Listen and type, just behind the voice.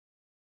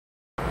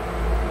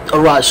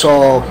Alright,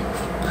 so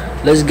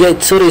let's get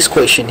to this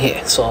question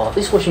here. So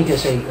this question here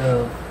say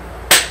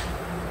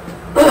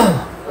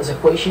there's a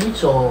question.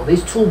 So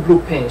there's two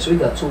blue pens. So we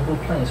got two blue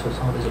pens. So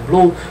there's a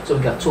blue. So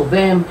we got two of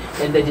them,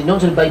 and they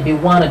denoted by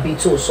B1 and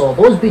B2. So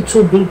those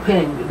B2 blue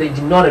pens, they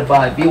denoted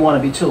by B1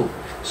 and B2.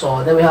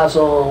 So then we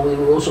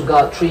also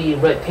got three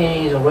red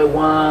pens, a red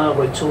one,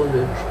 red two,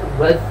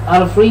 red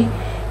out of three,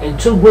 and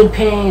two green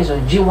pens,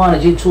 and G1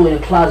 and G2 in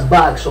a class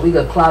box. So we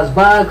got class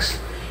box.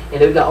 And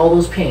then we got all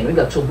those pens. We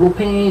got two blue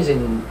pens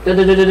and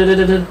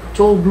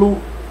two blue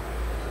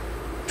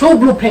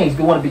pens,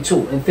 B1 and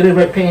B2, and three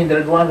red pens, the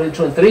red one, red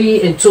two, and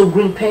three, and two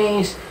green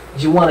pens,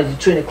 G1 and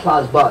G2 in a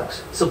class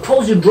box.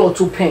 Suppose you draw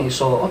two pens.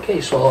 So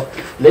okay, so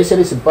let's say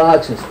this is a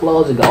box and it's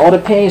closed. You got all the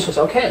pens. So it's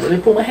okay. Let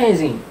me put my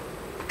hands in.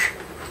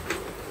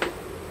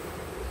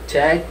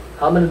 Tag.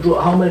 How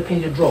many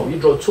pens you draw? You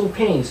draw two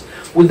pens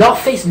without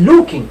face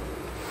looking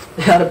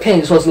at the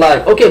pens. So it's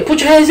like, okay,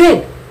 put your hands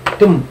in.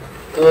 Boom.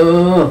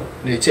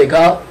 You take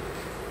out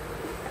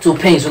two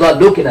pens without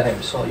looking at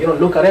them. So you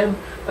don't look at them,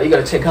 but you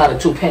gotta take out the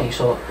two pens.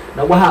 So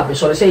now what happens?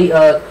 So they say,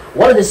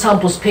 what is the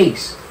sample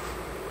space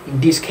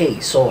in this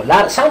case? So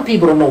some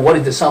people don't know what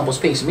is the sample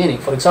space meaning.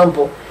 For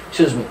example,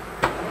 excuse me.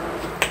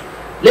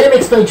 Let me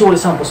explain to you what the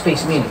sample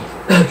space meaning.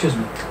 Excuse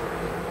me.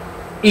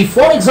 If,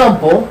 for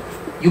example,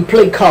 you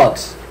play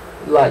cards,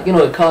 like you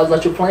know the cards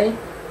that you're playing,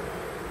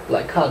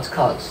 like cards,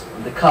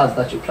 the cards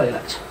that you play,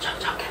 like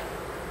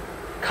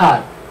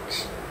card.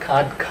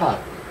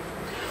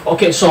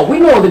 Okay, so we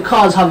know the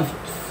cards have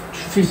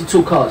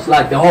 52 cards,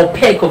 like the whole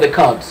pack of the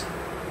cards.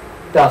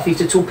 There are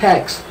 52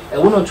 packs,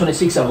 and we know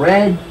 26 are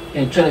red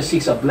and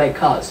 26 are black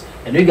cards.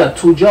 And we got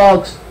two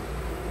jugs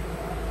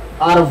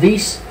out of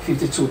these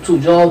 52,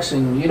 two jugs,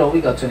 and you know we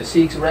got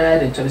 26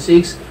 red and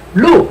 26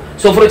 blue.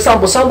 So for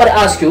example, somebody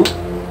asks you,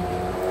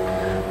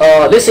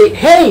 let's say,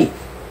 hey,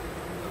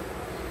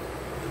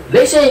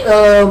 let's say,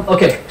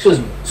 okay, excuse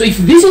me. So if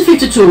this is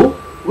 52,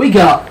 we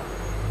got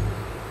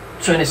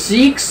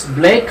 26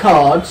 black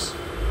cards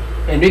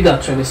and we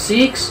got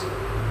 26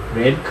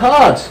 red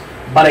cards.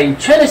 But in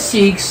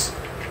 26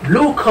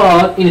 blue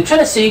card, in the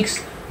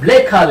 26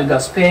 black card, we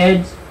got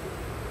spades.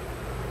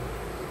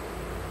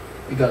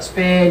 We got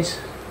spades,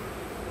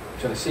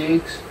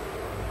 26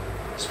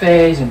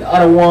 spades, and the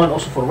other one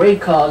also for red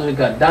cards we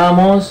got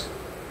diamonds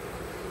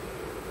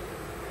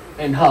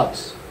and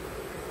hearts.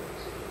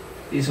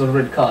 These are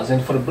red cards,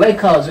 and for the black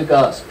cards we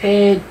got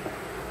spade,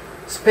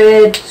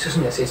 excuse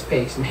me, I say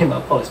space, name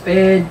I call it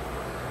spade.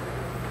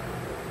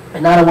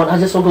 Another one, I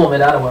just forgot about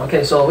the other one.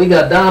 Okay, so we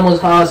got diamonds,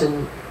 hearts,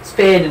 and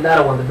spade, and the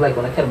other one, the black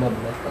one, I can't remember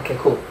that. Okay,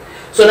 cool.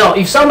 So now,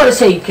 if somebody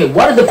say, okay,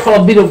 what is the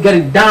probability of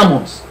getting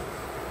diamonds?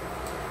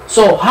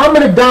 So, how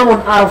many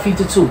diamonds out of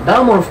 52?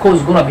 Diamond, of course,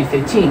 is gonna be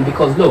 13,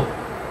 because look,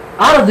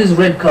 out of these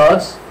red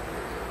cards,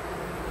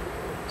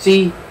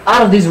 see,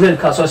 out of these red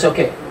cards, so I say,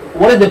 okay,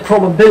 what is the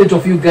probability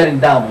of you getting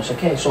diamonds?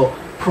 Okay, so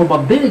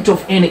probability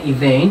of any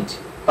event.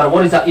 But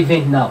what is that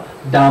event now?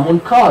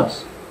 Diamond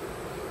cards.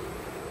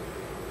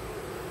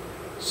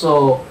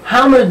 So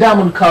how many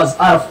diamond cards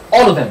out of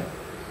all of them?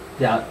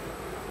 They are,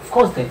 of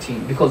course,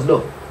 13, because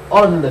look,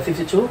 all of them are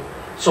 52.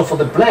 So for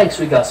the blacks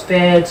we got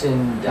spades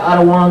and the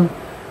other one,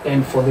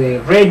 and for the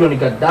red one we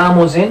got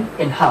diamonds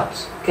and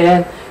hearts.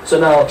 Okay. So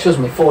now, excuse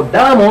me, for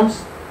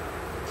diamonds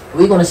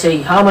we're gonna say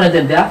how many of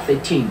them there are?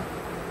 13.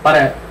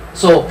 But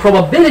so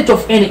probability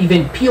of any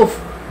event P of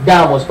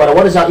diamonds, but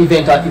what is our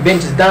event? Our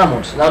event is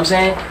diamonds. You know what I'm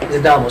saying? It's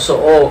a diamond. So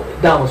all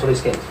diamonds for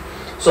this case.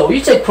 So you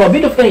take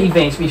probability of any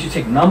events means you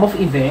take number of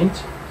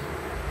event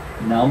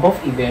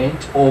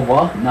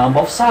over number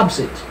of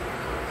subset.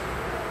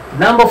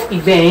 Number of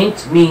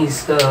event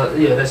means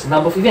yeah, that's the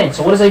number of events.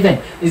 So what is the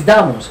event? It's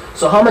diamonds.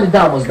 So how many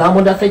diamonds?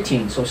 Diamond are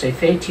 13. So say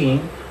 13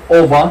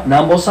 over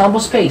number of sample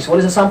space. What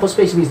is the sample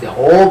space? It means the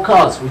whole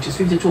cards, which is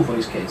 52 for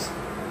this case.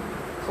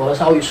 So that's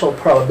how you show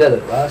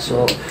probability, right?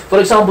 So, for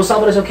example,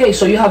 somebody says, okay,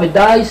 so you have a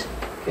dice.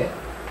 Okay.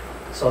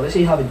 So let's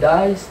say you have a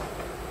dice.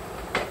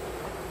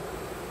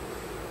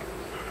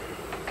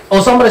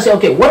 Or somebody say,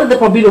 okay, what is the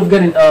probability of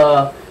getting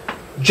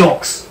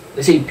jokes?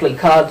 Let's say you play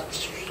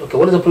cards. Okay,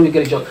 what is the probability of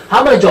getting jokes?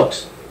 How many jokes?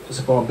 So it's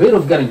the probability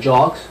of getting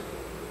jokes.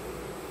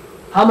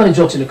 How many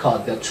jokes in the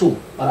card? There are 2.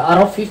 But out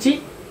of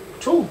 50,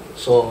 2.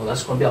 So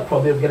that's going to be a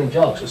probability of getting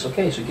jokes. It's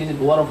okay. So you get it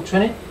 1 over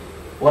 20.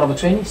 1 over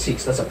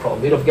 26, that's a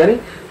probability of getting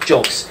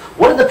jokes.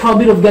 What is the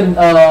probability of getting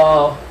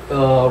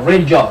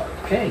red joke?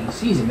 Okay,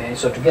 it's easy, man.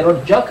 So to get rid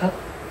of joker,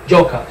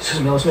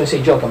 excuse me, I was going to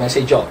say joker, man, I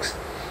say jokes.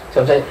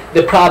 So I'm saying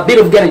the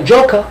probability of getting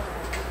joker,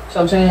 so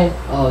I'm saying,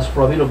 it's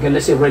probability of getting,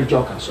 let's say red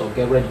joker. So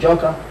get red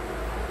joker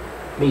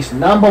means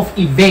number of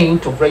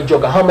event of red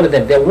joker. How many of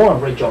them? There are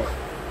 1 red joker.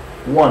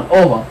 1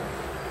 over.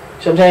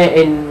 So I'm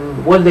saying,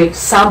 and what the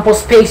sample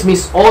space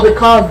means all the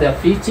cards, there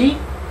are 52.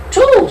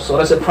 So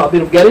that's the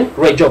probability of getting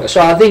red joker. So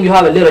I think you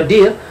have a little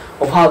idea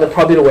of how the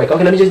probability works.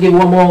 Okay, let me just give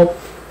one more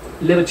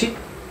little tip.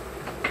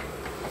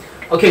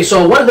 Okay,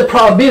 so what is the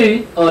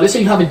probability? Let's say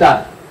you have a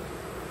die.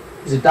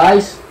 Is it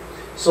dice?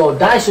 So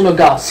dice, you know,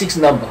 got 6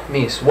 number,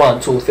 means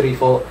 1, 2, 3,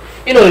 4.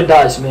 You know the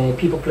dice, man.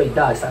 People play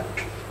dice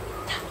like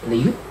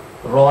leave.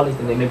 roll it,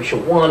 and then maybe show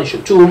 1,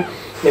 show 2.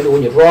 Maybe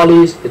when you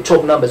roll it, the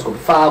top number is going to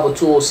be 5 or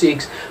 2 or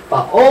 6.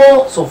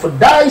 But so for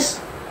dice,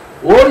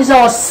 what is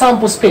our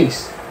sample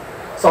space?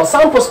 So our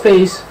sample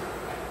space,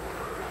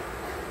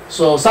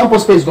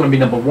 is going to be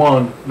number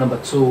 1, number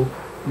 2,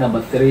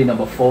 number 3,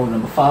 number 4,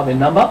 number 5, and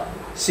number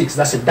 6.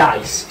 That's a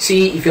dice.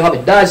 See, if you have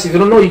a dice, if you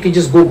don't know, you can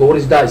just Google what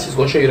is dice. It's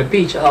going to show you the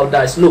picture how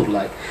dice look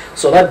like.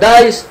 So that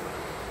dice,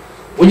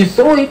 when you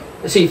throw it,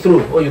 let's say you throw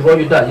it, or you roll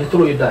your dice, you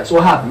throw your dice.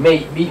 What happens?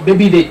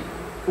 Maybe the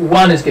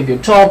 1 can be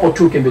on top, or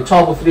 2 can be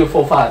top, or 3 or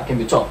 4, 5 can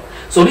be top.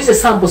 So this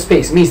is sample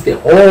space, means the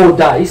whole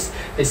dice.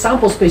 The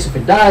sample space of a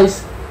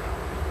dice,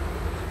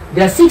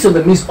 there are 6 of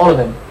them, means all of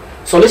them.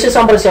 So let's say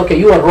somebody say, okay,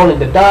 you are rolling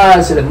the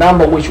dice, and the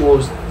number which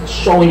was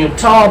showing you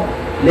top,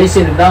 let's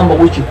say the number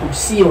which you could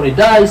see on the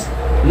dice,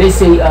 let's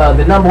say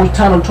the number which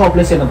turned on top,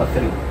 let's say number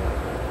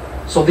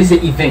 3. So this is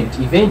the event.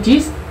 Event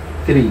is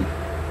 3.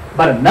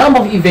 But the number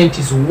of event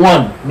is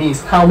 1,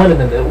 means how many of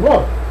them there are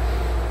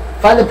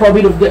 1. Find the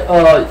probability of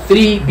the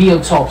 3 being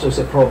on top. So it's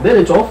a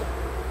probability of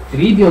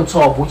 3 being on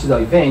top, which is the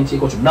event,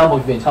 equal to number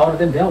of events. How many of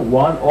them there are?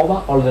 1 over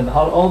all of them.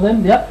 How all of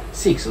them there are?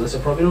 6. So that's a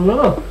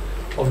probability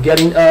of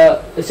getting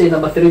let's say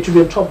number 3 to be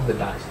on top of the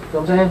dice. You know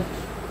what I'm saying?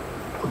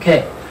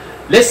 Okay.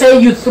 Let's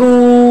say you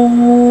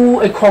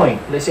threw a coin.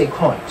 Let's say a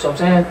coin. So I'm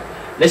saying,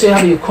 let's say you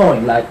have a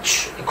coin, like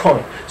a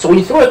coin. So when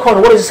you throw a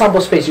coin, what is the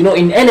sample space? You know,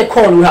 in any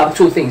coin we have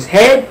 2 things: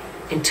 head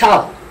and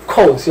tail.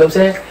 Coins. You know what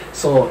I'm saying?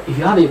 So if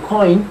you have a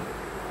coin,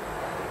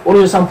 what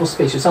is your sample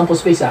space? Your sample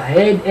space are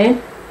head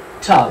and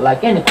tail,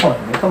 like any coin.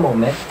 Man, come on,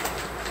 man.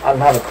 I don't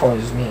have a coin,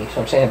 it's me. You know what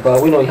I'm saying?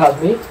 But we know it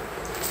has me.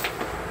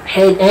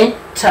 Head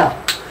and tail.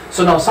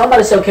 So now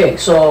somebody say, okay,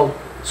 so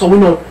we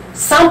know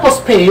sample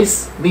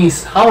space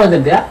means how many of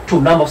them there?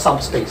 2. Number of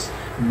sample space.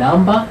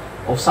 Number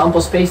of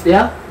sample space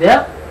there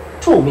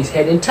 2 means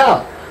head and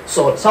tail.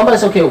 So somebody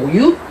say, okay, well,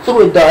 you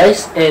throw a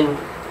dice and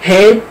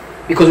head,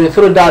 because when you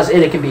throw a dice,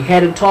 it can be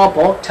head on top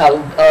or tail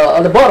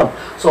on the bottom.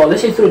 So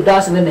let's say you throw a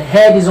dice and then the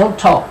head is on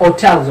top or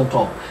tail is on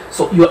top.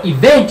 So your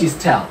event is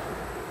tail.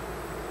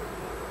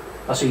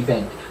 That's your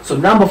event. So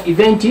number of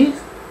event is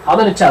how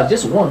many tails?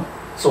 Just 1.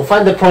 So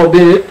find the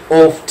probability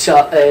of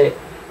a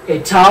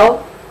tail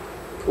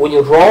when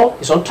you roll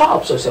is on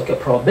top. So it's okay,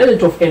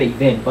 probability of any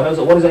event. But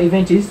what is the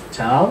event is?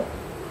 Tail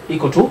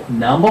equal to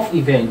number of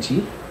event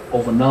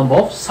over number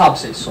of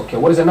subsets. Okay,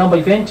 what is the number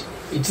of event?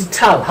 It is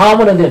tail. How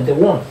many of them? They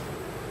 1.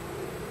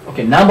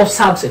 Okay, number of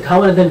subset. How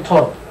many of them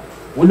total?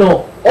 We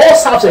know all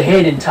subsets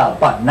head and tail,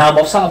 but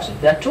number of subsets,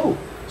 there are 2.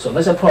 So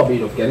that's a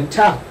probability of getting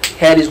tail.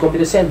 Head is going to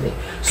be the same thing.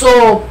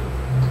 So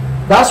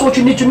that's what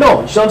you need to know. You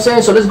know what I'm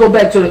saying? So let's go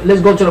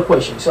to the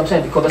question. You know what I'm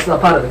saying? Because that's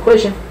not part of the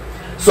question.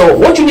 So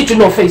what you need to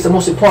know first, the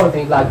most important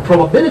thing, like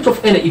probability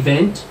of any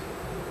event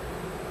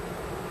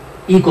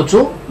equal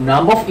to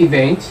number of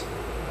events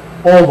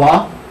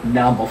over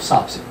number of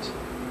subsets.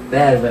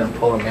 Very, very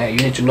important, man. You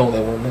need to know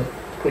that one, man.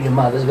 Put in your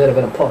mind, that's very,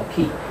 very important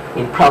key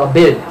in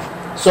probability.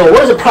 So what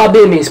does a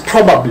probability mean?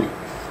 Probably.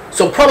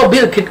 So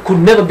probability could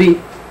never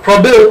be,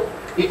 probability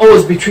is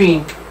always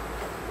between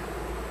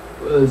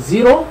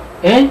 0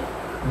 and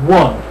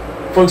 1.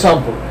 For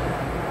example,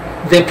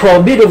 the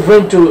probability of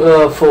rain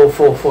to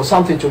for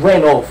something to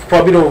rain, or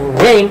probability of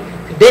rain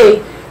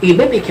today,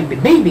 it can be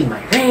maybe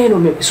my rain, or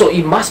maybe, so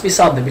it must be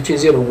something between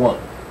 0 and 1.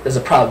 There's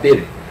a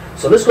probability.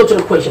 So let's go to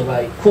the question,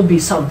 like could be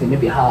something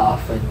maybe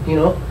half, and you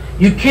know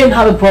you can't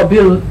have a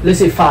probability, let's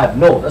say 5.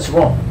 No, that's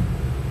wrong.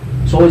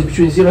 It's always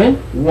between 0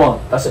 and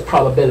 1. That's a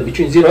probability.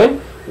 Between 0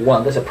 and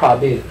 1, that's a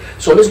probability.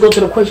 So let's go to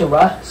the question,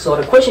 right? So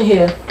the question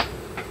here,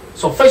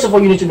 so first of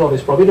all, you need to know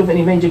this. Probability of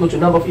any event equal to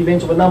number of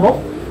events over number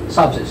of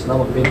subsets.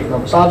 Number of events,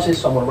 number of subsets.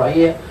 Someone right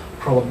here.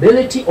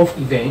 Probability of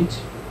event,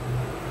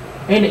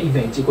 any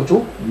event equal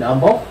to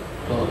number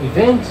of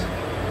events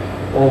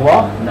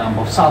over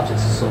number of subsets.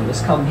 So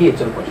let's come here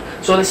to the question.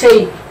 So let's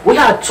say we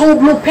have 2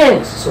 blue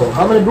pens. So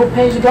how many blue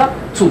pens you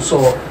got? 2.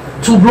 So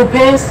 2 blue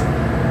pens.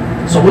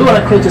 So we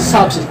want to create a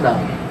subset now.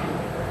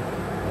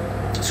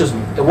 Excuse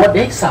me. The what?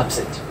 The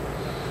subset.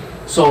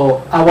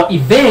 So our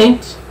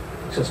event,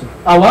 excuse me,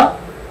 our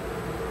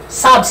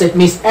subset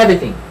means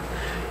everything.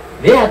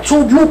 There are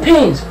 2 blue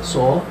pens.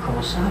 So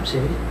our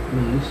subset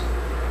means,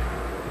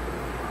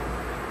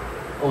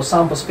 or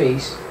sample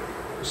space,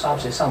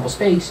 subset sample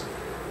space,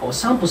 or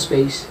sample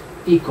space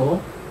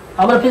equal,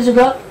 how many pens you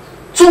got?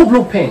 2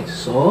 blue pens.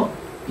 So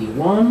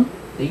B1,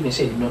 they even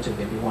say denoted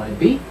by B1 and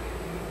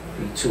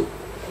B2.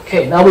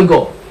 Okay, now we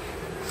go.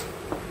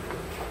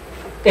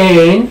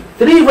 And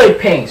 3 red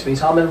pens means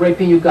how many red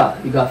pens you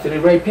got? You got 3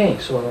 red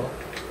pens. So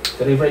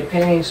 3 red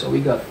pens. So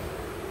we got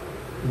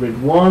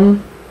red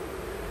 1,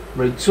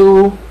 red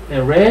 2,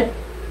 and red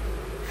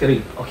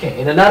 3. Okay,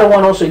 and another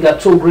one also you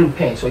got 2 green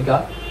pens. So you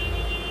got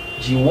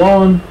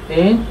G1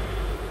 and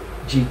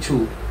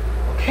G2.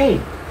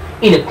 Okay,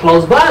 in a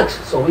closed box.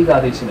 So we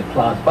got this in a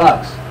closed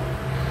box.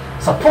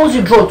 Suppose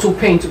you draw 2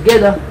 pens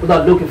together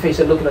without looking at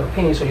a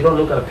pen, so you don't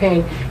look at a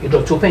pen, you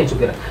draw 2 pens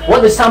together.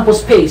 What is the sample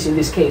space in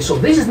this case? So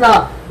this is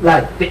not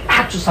like the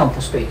actual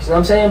sample space, you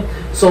know what I'm saying?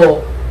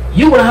 So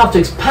you will have to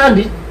expand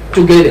it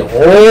to get a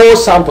whole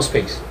sample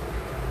space.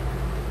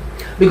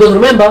 Because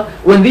remember,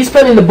 when this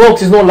pen in the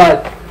box is not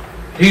like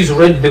these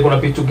red, they're gonna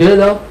be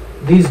together,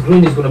 this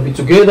green is gonna be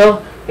together,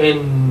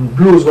 and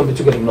blue is gonna be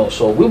together. No,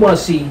 so we wanna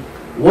see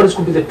what is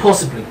gonna be the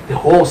possibly the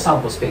whole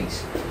sample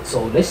space.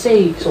 So let's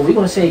say, so we're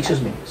gonna say, excuse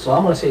me. So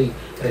I'm gonna say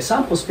the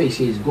sample space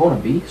here is gonna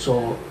be,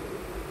 so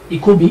it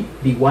could be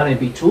B1 and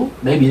B2,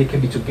 maybe they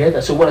can be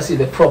together. So we wanna see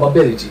the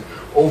probability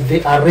of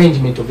the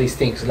arrangement of these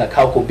things, like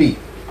how it could be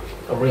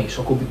arranged.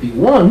 So it could be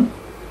B1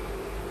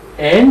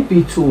 and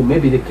B2,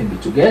 maybe they can be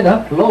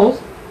together, close,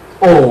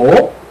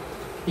 or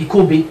it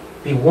could be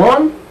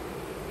B1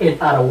 and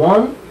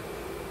R1.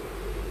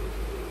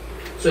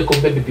 So it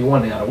could maybe be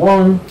B1 and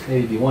R1,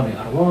 maybe B1 and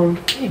R1,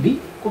 maybe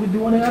it could be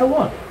B1 and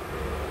R1.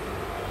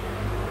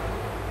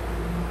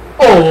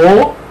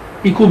 Or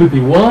it could be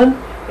B1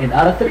 and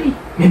R3.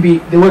 Maybe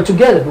they were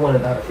together, B1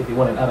 and R3,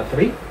 B1 and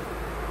R3.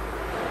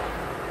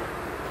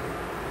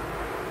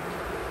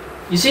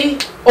 You see?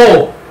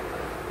 Or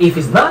if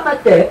it's not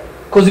like that,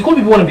 because it could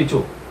be B1 and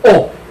B2.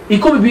 Or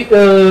it could be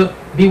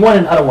B1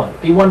 and R1,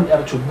 B1 and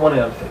R2, B1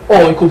 and R3.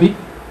 Or it could be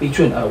B2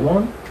 and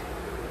R1.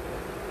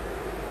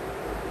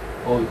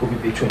 Or it could be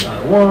B2 and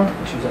R1.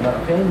 Let's use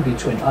another pen,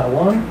 B2 and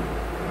R1.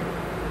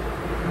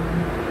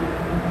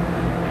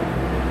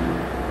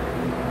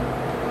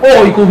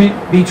 Or it could be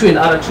B2 and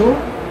R2.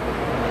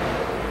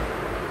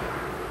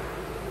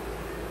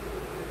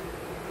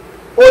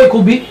 Or it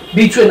could be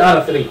B2 and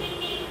R3.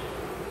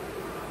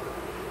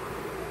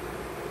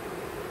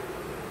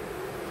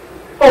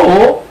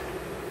 Or,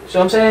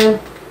 so I'm saying,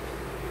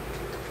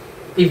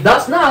 if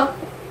that's not,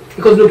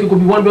 because look, it could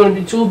be 1, B1 and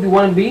B2,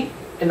 B1 and B,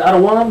 and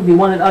R1,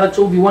 B1 and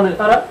R2, B1 and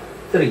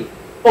R3.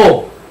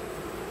 Or,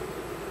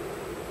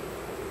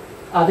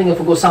 I think I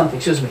forgot something,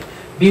 excuse me.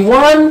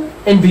 B1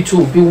 and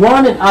B2,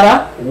 B1 and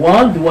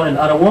R1, B1 and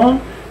R1,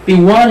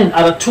 B1 and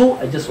R2,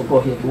 I just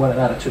forgot here, B1 and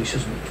R2,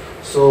 excuse me.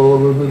 So,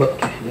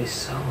 okay,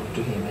 this, how am I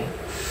do here, man?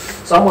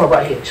 So I'm going to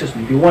write here, excuse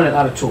me, B1 and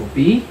R2,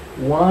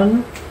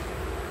 B1,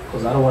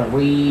 because I don't want to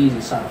read,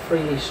 it's not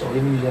free, so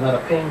let me use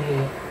another pen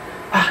here.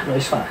 Ah, no,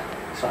 it's fine,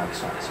 it's fine.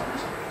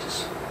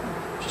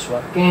 Just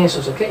write again, so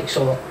it's okay.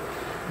 So,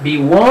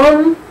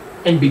 B1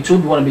 and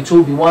B2, B1 and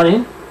B2, B1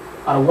 and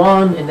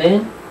R1, and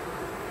then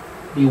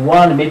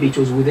B1 and maybe B2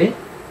 is with it.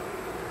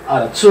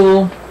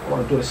 R2, I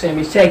want to do the same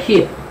mistake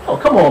here. Oh,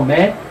 come on,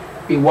 man.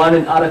 B1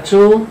 and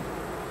R2,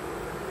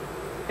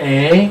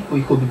 and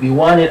we could be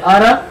B1 and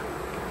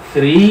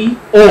R3,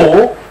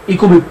 or it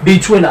could be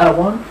B2 and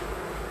R1.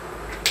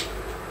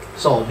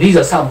 So these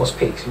are sample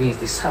space, means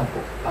the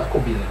sample that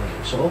could be the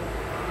range. So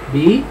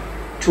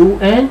B2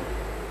 and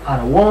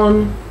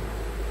R1,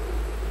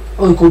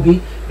 or it could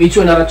be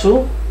B2 and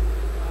R2,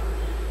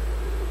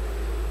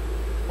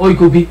 or it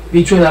could be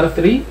B2 and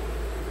R3.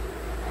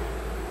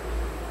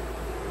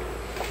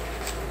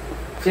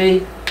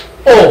 See,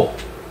 or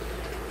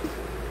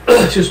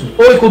excuse me,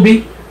 or it could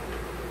be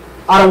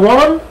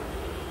R1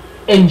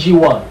 and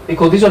G1,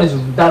 because this one is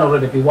done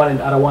already. B1 and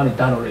R1 is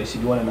done already. See,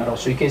 B1 and R1.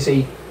 So you can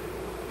say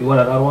B1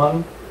 and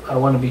R1,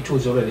 R1 and B2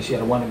 is already. See,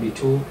 R1 and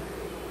B2,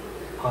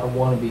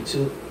 R1 and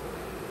B2,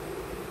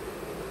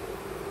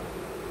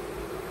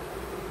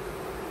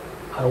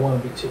 R1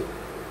 and B2.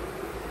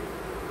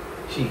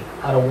 See,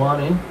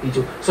 R1 and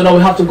B2. So now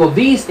we have to go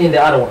this in the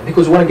R1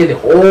 because we want to get the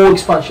whole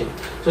expansion.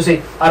 So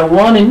say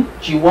R1 and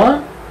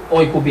G1,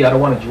 or it could be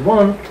R1 and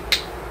G1.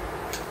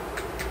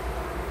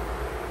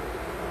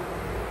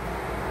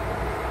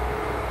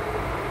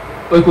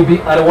 Or it could be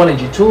R1 and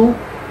G2.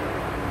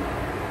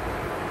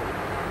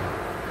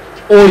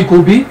 Or it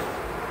could be,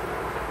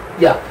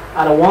 yeah,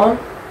 R1,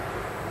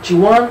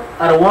 G1,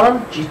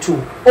 R1, G2.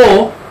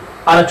 Or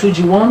R2,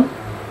 G1,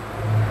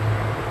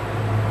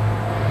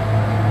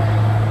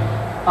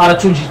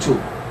 R2, G2.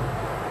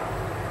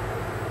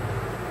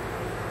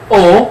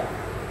 Or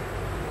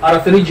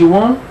R3,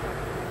 G1,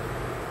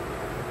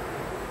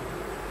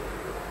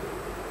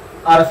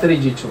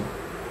 R3, G2.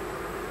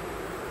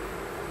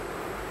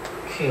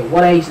 Okay,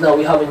 what else now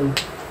we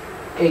haven't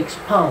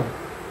expound?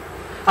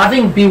 I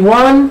think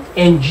B1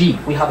 and G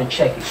we haven't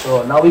checked it,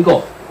 so now we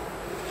go.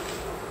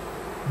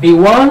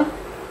 B1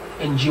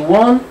 and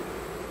G1,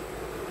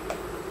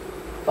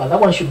 but that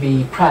one should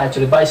be prior to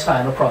the base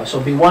file, no problem. So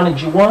B1 and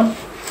G1,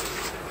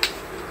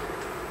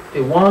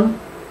 B1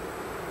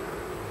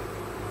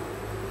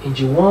 and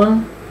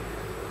G1.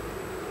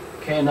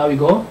 Okay, now we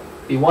go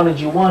B1 and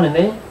G1, and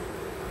then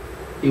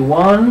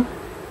B1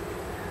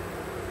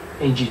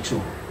 and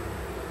G2.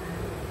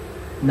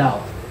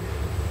 Now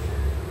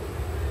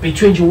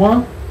between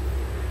G1,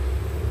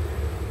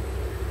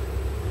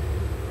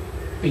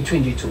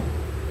 between G2.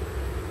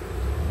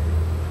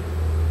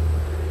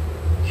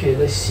 Okay,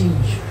 let's see.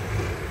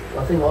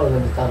 I think all of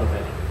them is done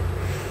already.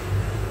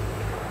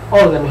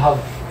 All of them we have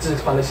this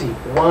expand. Let's see.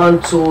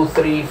 1, 2,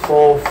 3,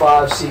 4,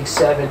 5, 6,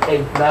 7,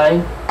 8,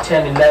 9,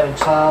 10, 11,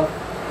 12,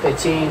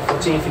 13,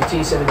 14,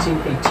 15, 17,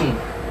 18.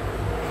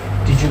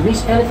 Did you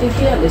miss anything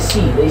here? Let's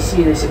see.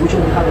 Which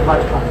one we have the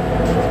multiply?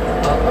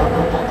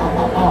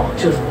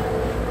 Excuse me.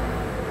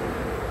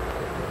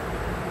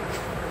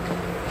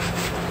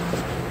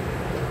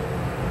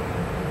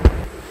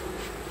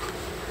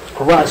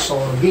 Alright, so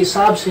this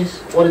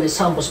abscess, what is the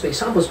sample space?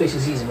 Sample space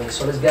is easy, man.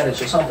 So let's get it.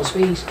 So sample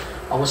space,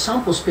 our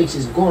sample space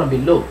is going to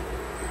be low.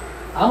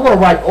 I'm going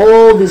to write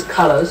all these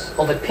colors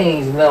of the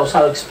panes and then I'll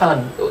start to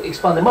expand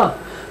them out.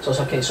 So it's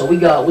okay. So we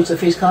got, which is the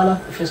first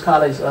color? The first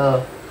color is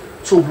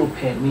 2 blue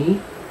paint, me,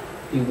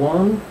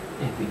 B1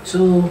 and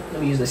B2.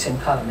 Let me use the same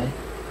color, man.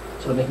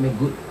 So to make me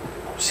good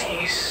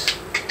sense.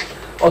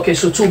 Okay,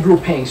 so 2 blue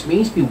paints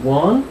means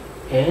B1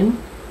 and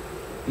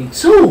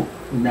B2.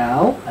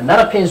 Now,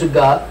 another paints we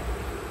got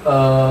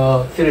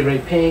 3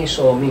 red paints,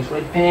 so it means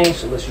red paint.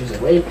 So let's use a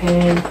red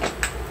pen.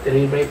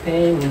 3 red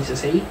paint means to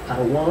say out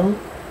of 1,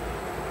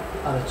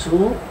 out of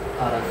 2,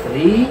 out of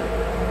 3.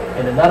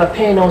 And another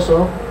paint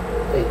also,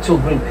 2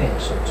 green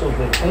paints. So 2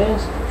 green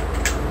paints.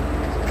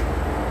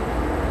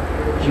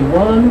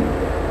 G1,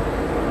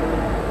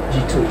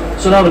 G2.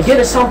 So now to get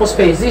a sample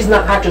space, this is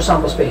not actual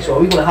sample space, so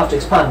we're gonna have to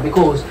expand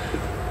because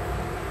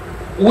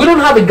we don't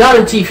have a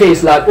guarantee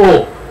phase like,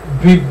 oh,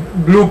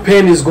 blue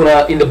pen is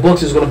gonna in the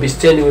box is gonna be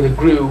standing with a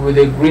green with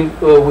a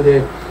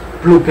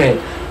blue pen.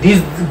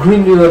 These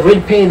green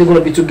red pen they're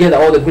gonna be together.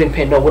 All the green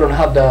pen. No, we don't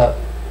have the,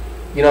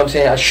 you know what I'm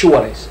saying,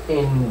 assurance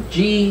in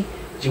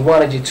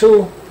G1 and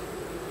G2.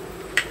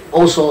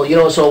 Also, you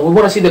know, so we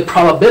want to see the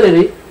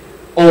probability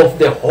of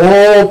the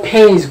whole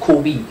panes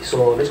could be.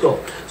 So let's go.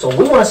 So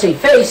we want to say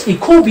face.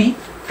 It could be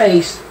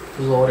face.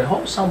 So the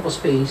whole sample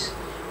space.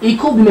 It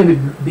could be maybe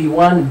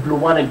B1, blue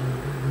 1 and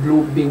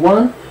blue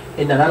B1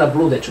 and another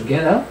blue that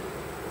together.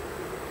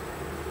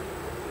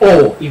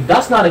 Or if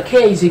that's not the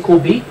case, it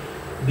could be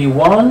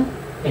B1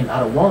 and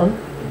out of 1.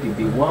 It could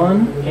be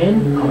B1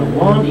 and out of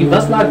 1. If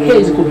that's not the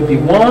case, it could be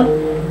B1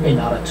 and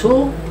out of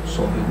 2.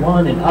 So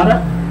B1 and out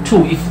of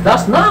 2. If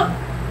that's not,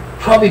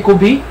 probably could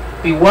be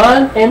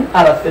B1 and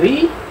out of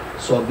 3.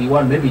 So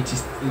B1 maybe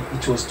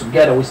it was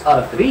together with out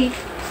of 3.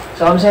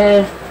 So I'm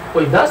saying,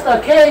 but if that's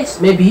not the case,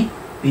 maybe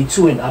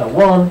B2 and out of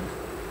 1.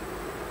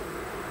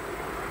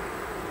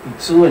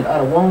 B2 and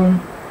out of 1.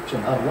 B2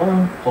 and out of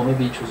 1. Or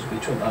maybe it was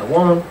B2 and out of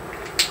 1.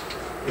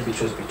 Maybe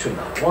it was B2 and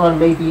out of 1,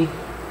 maybe.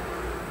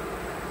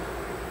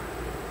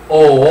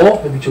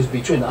 Or maybe it was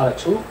B2 and out of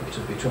 2. Maybe it was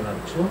B2 and out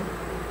of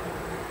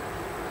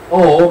 2.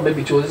 Or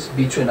maybe it was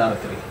B2 and out of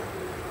 3. Let's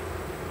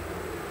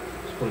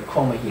put a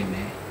comma here,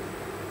 man.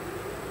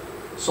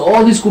 So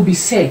all this could be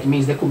set,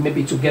 means they could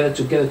maybe together.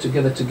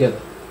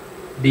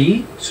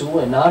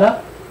 B2 and out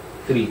of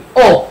 3.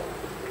 Or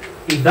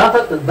if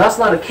that's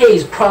not the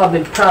case,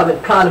 probably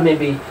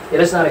maybe, yeah,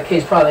 that's not the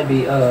case, probably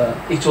be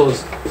it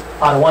was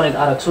out of 1 and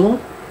out of 2.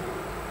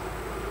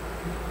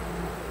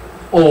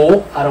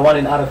 Or out of 1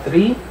 and out of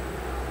 3.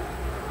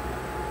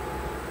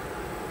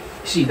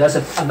 See, that's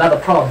another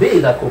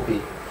probability that could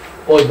be.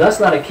 Or if that's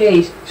not the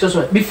case, just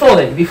before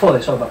that,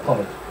 sorry about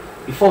probably.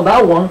 Before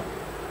that one,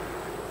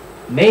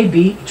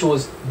 maybe it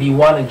was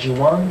B1 and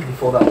G1.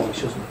 Before that one,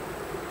 excuse me.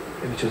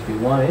 Maybe it was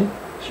B1 and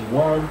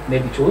G1.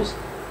 Maybe it was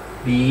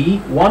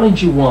B1 and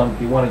G1,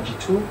 B1 and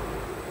G2.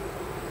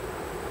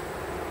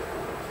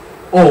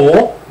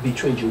 Or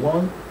B2 and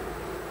G1.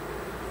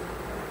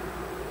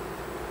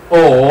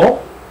 Or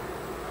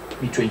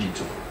B2 and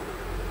G2.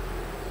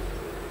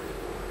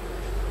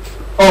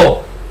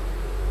 Oh,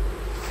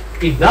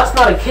 if that's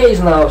not the case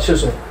now,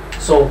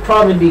 so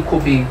probably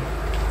could be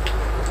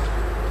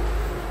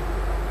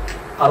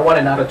out of 1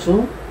 and out of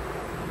 2,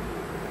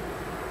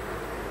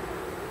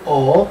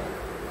 or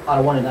out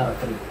of 1 and out of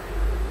 3.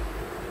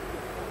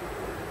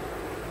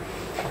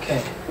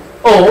 Okay.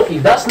 Or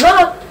if that's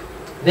not,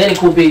 then it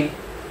could be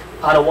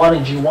out of 1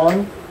 and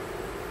G1,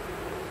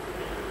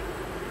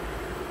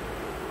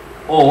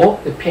 or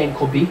the pen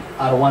could be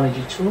out of 1 and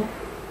G2.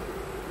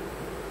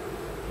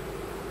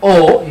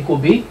 Or it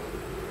could be,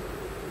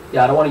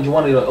 yeah, out of 1 and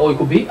G1, or it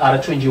could be out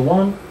of 2 and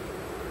G1.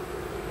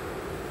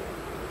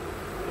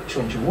 2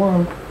 and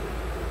G1.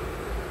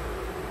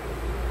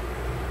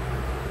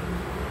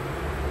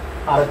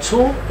 Out of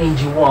 2 and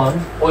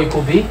G1, or it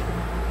could be,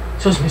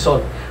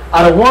 sorry,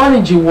 out of 1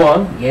 and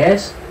G1,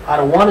 yes.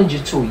 Out of 1 and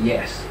G2,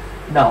 yes.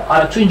 Now,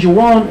 out of 2 and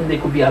G1, and they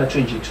could be out of 2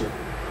 and G2.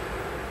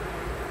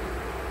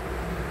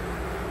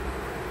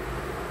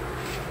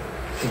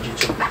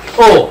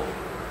 Oh!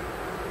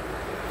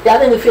 Yeah, I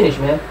think we finished,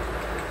 man.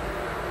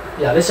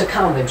 Yeah, let's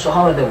count them. So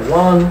how are they?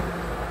 1.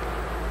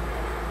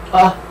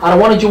 Out of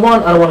 1 and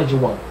G1, out of 1 and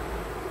G1.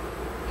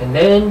 And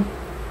then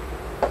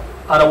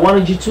out of 1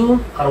 and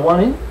G2, out of 1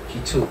 and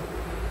G2.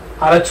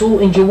 Out of 2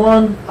 and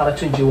G1, out of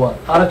 2 and G1.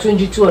 Out of 2 and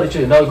G2, out of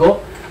 2. Now we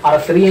go. Out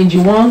of 3 and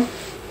G1.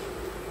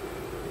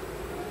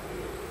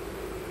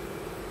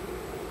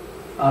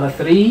 Out of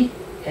 3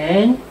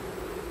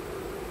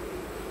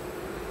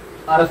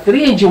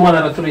 and G1,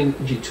 out of 3 and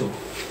G2.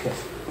 Okay.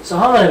 So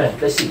how many then?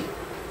 Let's see.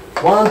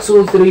 1,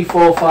 2, 3,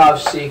 4,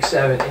 5, 6,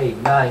 7, 8,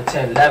 9,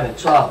 10, 11,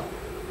 12,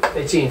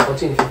 13,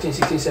 14, 15,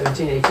 16,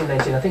 17, 18,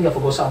 19. I think I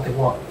forgot something.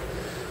 1.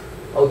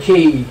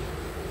 Okay.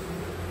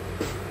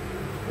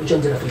 Which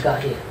one did I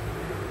forget here?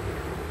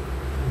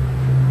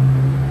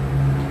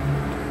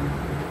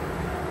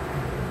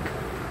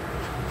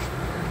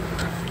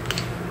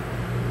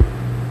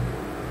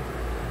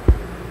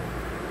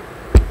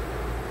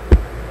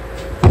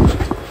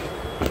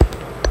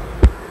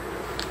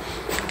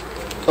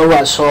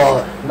 Alright,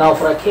 so now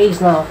for our case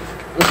now,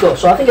 let's go.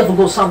 So I think I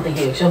forgot something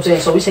here. See what I'm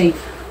saying? So we say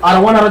out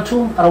of 1 out of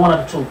 2, out of 1 out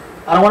of 2.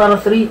 Out of 1 out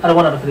of 3, out of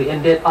 1 out of 3.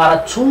 And then out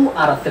of 2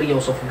 out of 3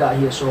 also forgot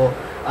here. So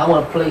I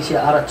want to place here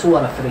out of 2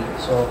 out of 3.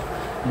 So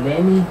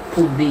let me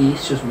put this,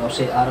 excuse me, I'll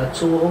say out of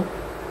 2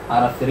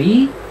 out of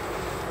 3.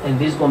 And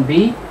this is going to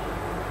be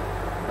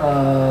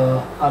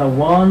out of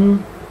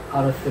 1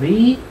 out of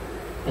 3.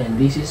 And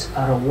this is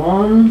out of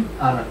 1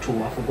 out of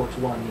 2. I forgot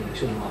 1 here.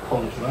 So my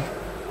apologies, right?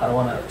 Out of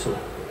 1 out of 2. So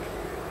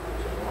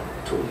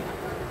 2 here.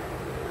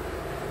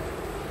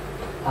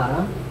 Out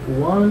of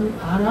 1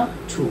 out of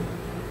 2.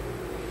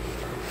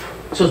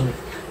 Excuse me.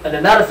 And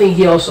another thing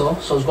here also,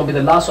 so it's going to be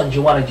the last one,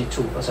 G1 and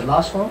G2. That's the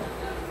last one,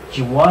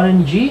 G1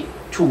 and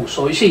G2.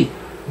 So you see,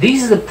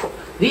 these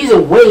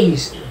are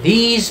ways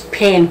these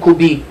pen could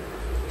be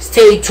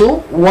stay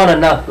to one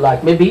another.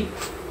 Like maybe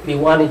the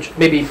one,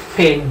 maybe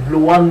pen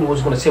blue one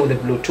was going to stay with the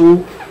blue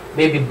 2,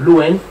 maybe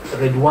blue and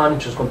red one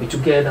which was going to be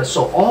together.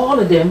 So all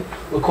of them,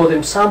 we call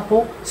them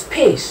sample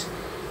space.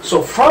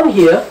 So from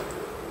here,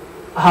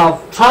 I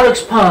have tried to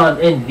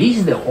expand, and this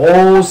is the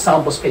whole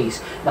sample space.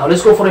 Now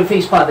let's go for the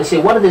face part. They say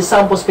what are the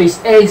sample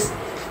space is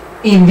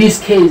in this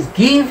case?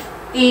 Give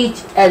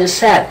it as a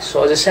set.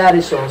 So as a set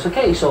is so it's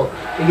okay. So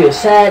you get a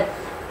set,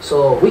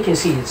 so we can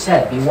see the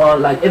set. B1,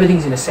 like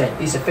everything's in a set.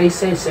 This is a face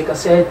set, second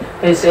set,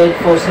 head set,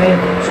 fourth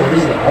set. So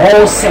this is the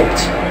whole set.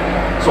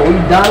 So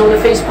we're done with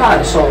the face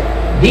part. So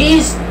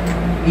this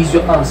is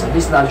your answer.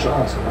 This is not your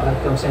answer, right? You know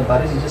what I'm saying?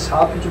 But this is just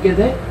help you to get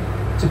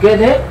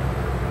the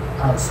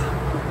answer.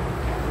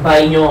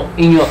 By in your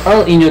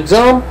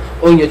thumb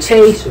or in your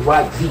taste,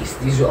 write this.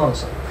 This is your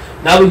answer.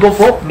 Now we go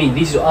for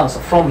this is your answer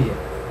from here.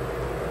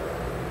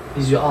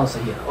 This is your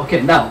answer here.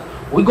 Okay, now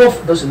we go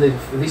for this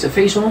is a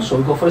face one, so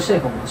we go for the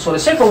second one. So the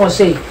second one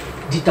say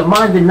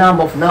determine the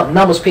number of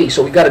number space.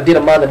 So we gotta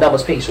determine the number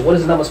space. So what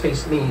does the number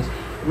space means?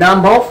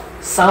 Number of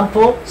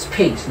sample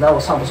space. Number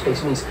of sample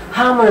space means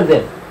how many of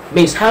them?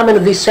 Means how many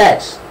of these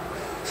sets.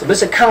 So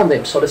let's count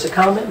them. So let's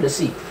count them. Let's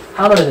see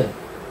how many of them.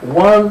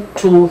 1,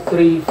 2,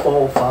 3,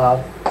 4,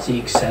 5,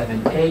 6,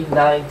 7, 8,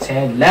 9,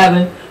 10,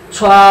 11,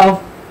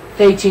 12,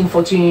 13,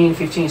 14,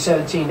 15,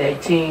 17,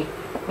 18,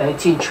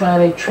 19,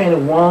 20,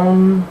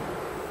 21,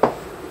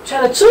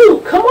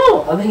 22. Come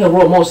on. I think I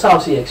wrote more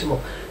south here. Come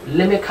on.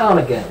 Let me count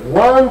again.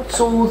 1,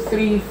 2,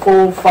 3,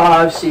 4,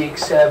 5,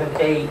 6,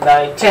 7, 8,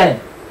 9, 10,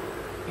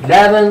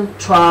 11,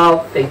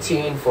 12,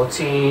 13,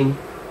 14,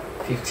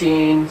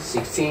 15,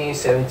 16,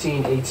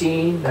 17,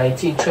 18,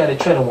 19, 20,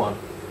 21.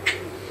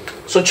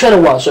 So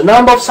 21. So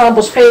number of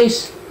sample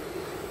space,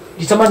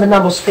 determine the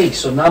number of space.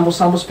 So number of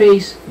sample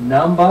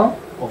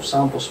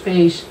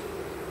space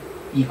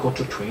equal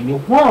to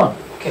 21.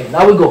 Okay,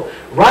 now we go.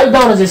 Write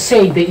down, as I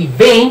say, the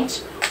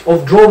event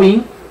of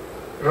drawing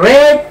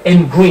red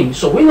and green.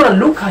 So we're gonna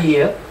look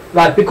here,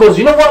 like, because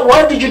you know what?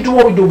 Why did you do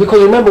what we do?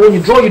 Because remember, when you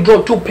draw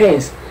 2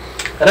 pens.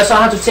 And that's why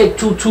I have to take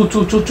 2, 2,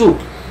 2, 2, 2.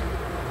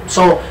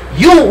 So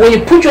when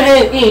you put your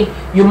hand in,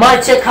 you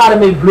might take out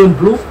maybe blue and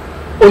blue.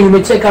 Or you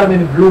may take out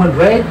maybe blue and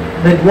red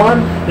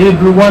 1, maybe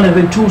blue 1 and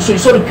red 2. So it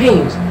sort of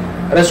depends.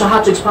 And that's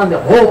how to expand the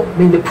whole.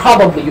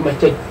 Probably you might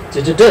take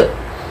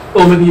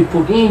or maybe you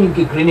put in, you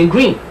get green and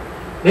green.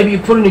 Maybe you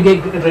put in, you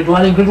get red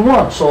 1 and green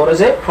 1. So that's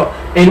it.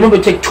 And remember,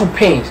 you take 2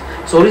 pens.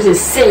 So this is a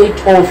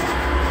set of.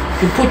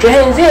 You put your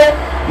hands here,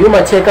 you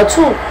might take out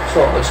 2.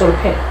 So it sort of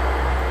pen.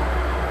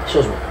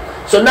 Shows me.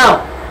 So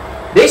now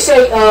they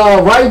say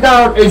write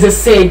down, as I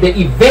say, the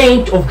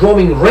event of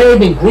drawing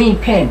red and green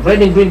pen.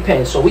 Red and green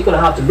pen. So we're gonna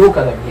have to look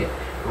at them here.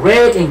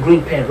 Red and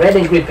green pen. Red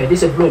and green pen.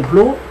 This is blue and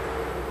blue.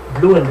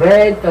 Blue and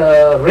red.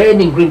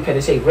 Red and green pen.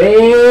 They say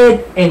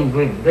red and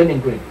green. Red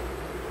and green.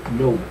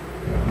 No.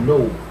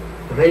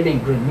 Red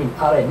and green mean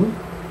RNG.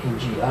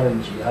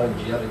 RNG.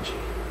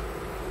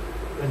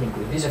 Red and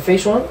green. This is a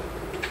face one.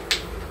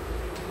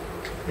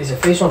 This is a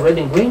face one. Red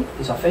and green.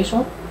 This is a face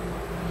one.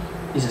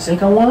 This is a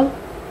second one.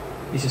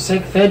 This is the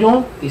third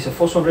one. This is the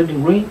first one, red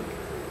and green.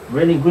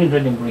 Red and green,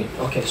 red and green.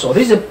 Okay, so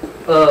this is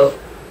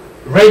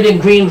red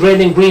and green, red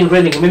and green,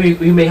 red and green.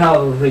 Maybe you may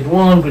have red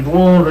 1,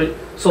 red.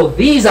 So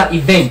these are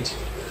events.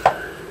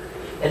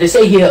 And they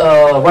say here,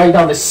 write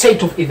down the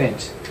set of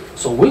events.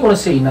 So we're going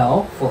to say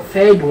now, for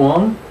third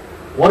one,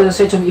 what is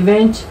the set of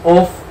event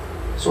of,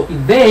 so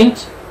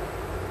event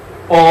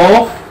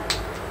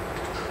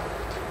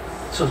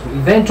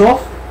of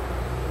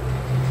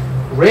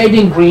red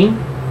and green.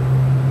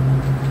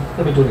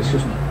 Let me do this,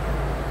 excuse me.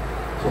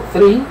 So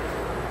 3,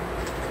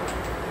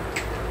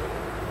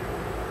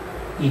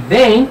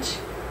 event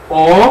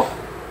of,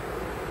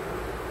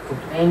 put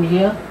end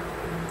here,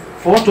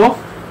 photo,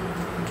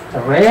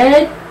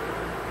 red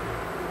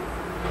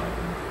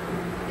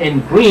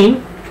and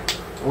green.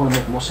 I want to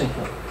make more sense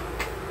here.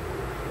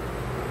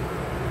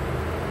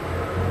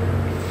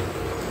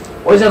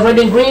 What is that, red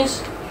and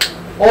greens?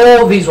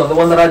 All these ones, the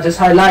one that I just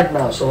highlighted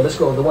now. So let's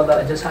go, the one that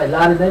I just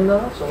highlighted them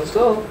now. So let's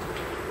go.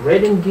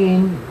 Red and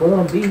green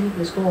gonna be,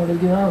 let's go, let's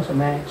do an answer,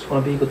 man. It's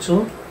gonna be equal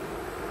to.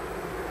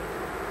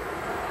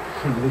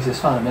 This is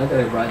fine, man. I got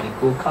it right in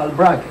good color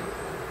bracket.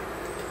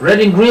 Red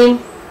and green,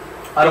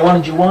 I don't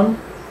want G1.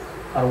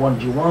 out of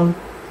 1G1,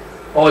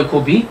 or it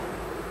could be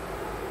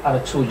out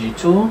of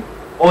 2G2,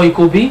 or it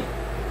could be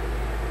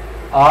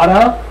out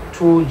of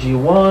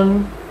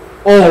 2G1,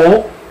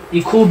 or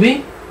it could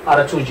be out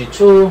of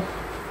 2G2.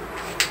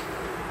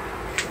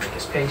 Make a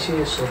space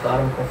here so that I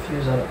don't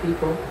confuse other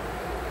people.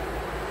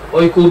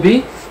 Or it could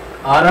be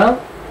out of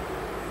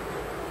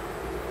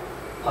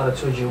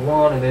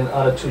 2G1 and then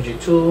out of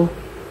 2G2,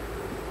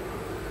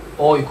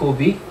 or it could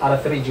be out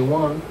of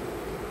 3G1,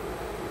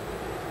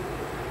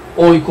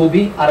 or it could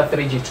be out of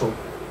 3G2.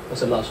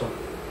 That's the last one.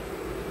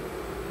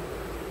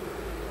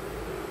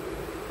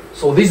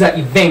 So these are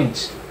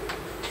events.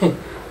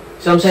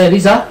 So I'm saying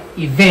these are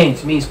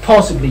events, means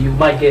possibly you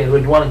might get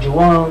red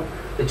 1G1,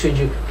 the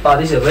 2G, but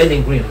this is red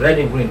and green, red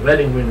and green, red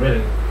and green, red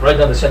and green. Right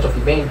now the set of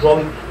event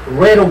drawing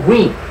red or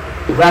green,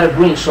 red or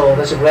green. So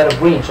that's a red or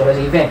green. So that's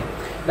an event.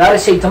 Now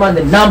let's say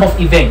the number of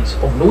events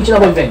of which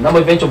number of event? Number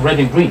of events of red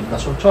and green.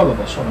 That's what I'm talking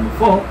about. So number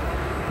 4,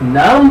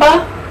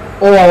 number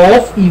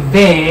of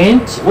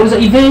events. What is the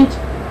event?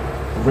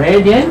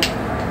 Red and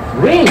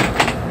green.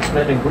 It's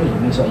red and green.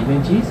 It means our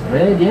event is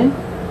red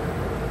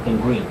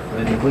and green.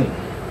 Red and green.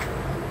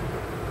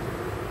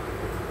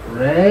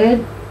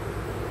 Red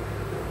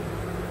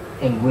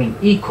and green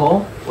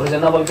equal. What is the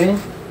number of event?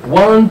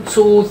 1,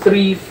 2,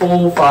 3,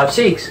 4, 5,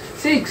 6.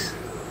 6.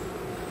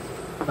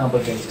 Number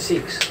of events is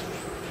 6.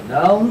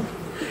 Now,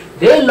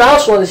 then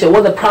last one, they say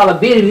what the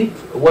probability,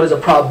 what is the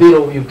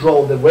probability when you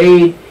draw the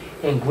red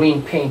and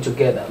green paint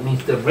together? It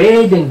means the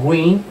red and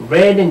green,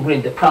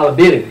 the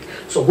probability.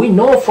 So we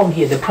know from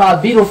here the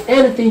probability of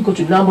anything equal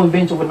to number of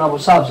events over number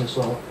of substances.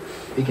 So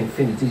we can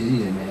finish this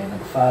easy, man.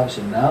 Number 5 is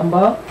a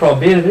number,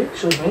 probability,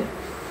 excuse me,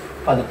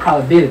 but the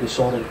probability.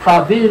 So the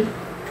probability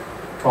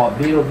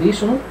of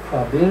this one,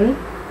 probability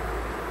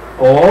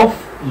of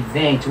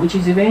event, which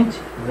is event,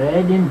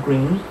 red and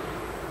green,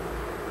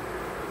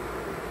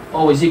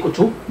 always equal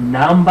to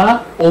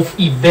number of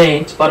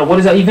events. But what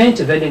is the event?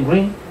 Red and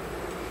green.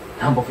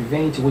 Number of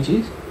events, which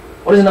is,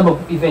 what is the number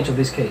of events of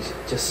this case?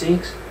 Just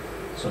 6.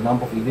 So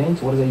number of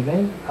events, what is the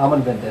event? How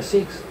many events? There's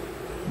 6.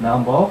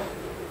 Number of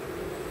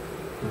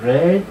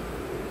red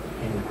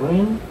and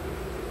green.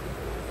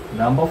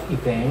 Number of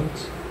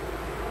events.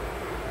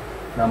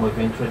 Number of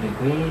events red and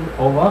green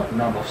over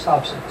number of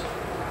substance.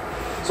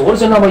 So what is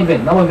the number of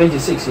event? Number of events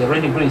is 6 here.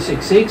 Red and green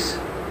 6. 6.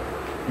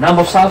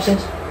 Number of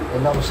substance. The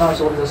number of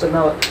substance, what is the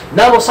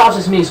number of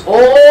substance means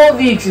all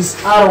these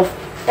is out of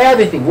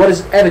everything. What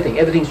is everything?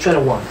 Everything is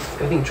 21.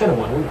 Everything is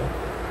 21. We know.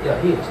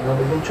 Yeah, here is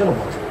number of 21.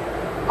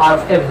 Out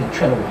of everything,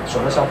 21. So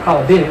that's our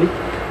probability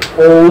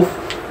of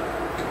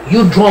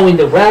you drawing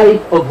the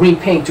red or green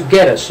paint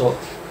together. So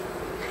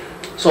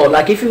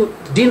like if you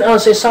didn't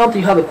answer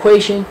something, you have a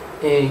question,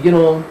 and you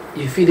know,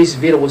 if you feel this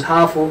video was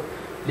helpful,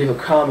 leave a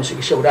comment so you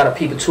can share with other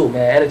people too,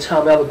 man.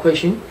 Anytime you have a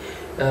question,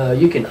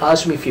 you can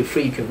ask me, feel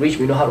free, you can reach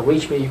me, you know how to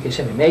reach me, you can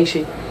send me a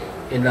message,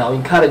 and I'll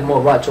encourage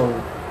more rights on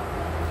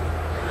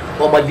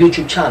my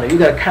YouTube channel. You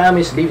got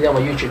comments, leave them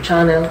on my YouTube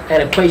channel,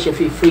 and a question,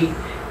 feel free,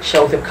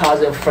 share with your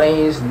cousin,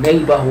 friends,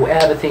 neighbor,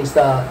 whoever thinks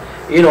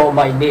that, you know,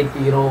 might need,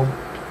 you know,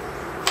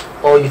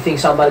 or you think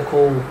somebody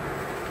could,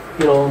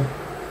 you know,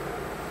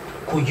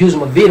 could use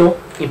my video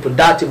in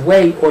productive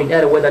way, or in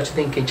other way that you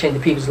think can change the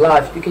people's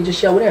life, you can just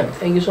share with them.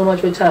 Thank you so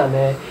much for your time,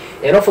 man.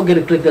 And don't forget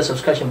to click that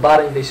subscription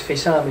button if it's the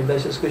first time. If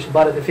there's a subscription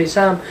button the first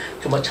time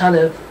to my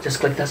channel, just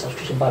click that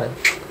subscription button.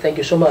 Thank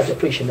you so much. I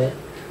appreciate it, man.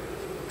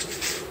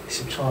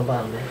 Subscribe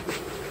button, man.